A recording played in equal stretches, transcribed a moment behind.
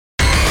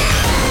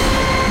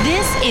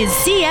is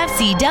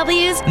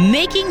CFCW's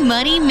Making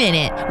Money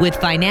Minute with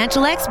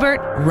financial expert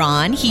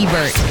Ron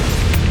Hebert.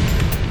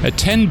 A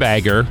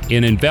 10-bagger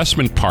in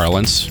investment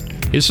parlance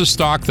is a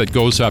stock that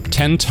goes up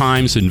 10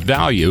 times in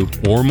value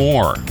or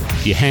more.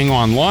 If you hang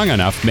on long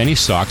enough, many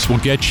stocks will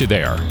get you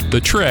there. The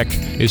trick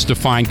is to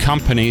find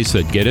companies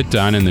that get it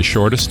done in the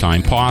shortest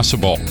time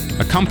possible.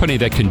 A company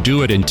that can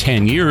do it in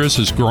 10 years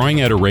is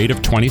growing at a rate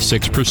of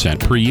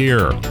 26% per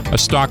year. A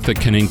stock that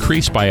can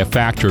increase by a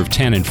factor of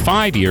 10 in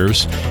 5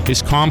 years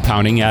is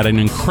compounding at an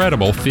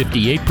incredible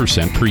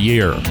 58% per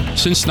year.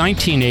 Since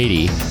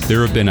 1980,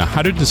 there have been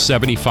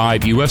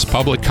 175 U.S.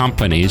 public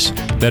companies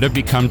that have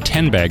become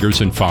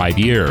 10-baggers in 5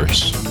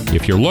 years.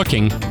 If you're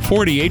looking,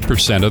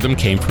 48% of them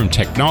came from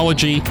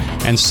technology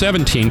and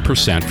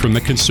 17% from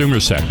the consumer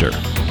sector.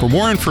 For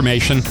more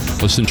information,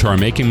 listen to our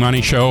Making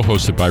Money show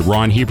hosted by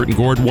Ron Hebert and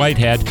Gord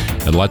Whitehead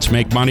at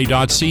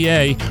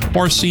letsmakemoney.ca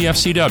or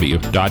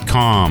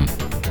cfcw.com.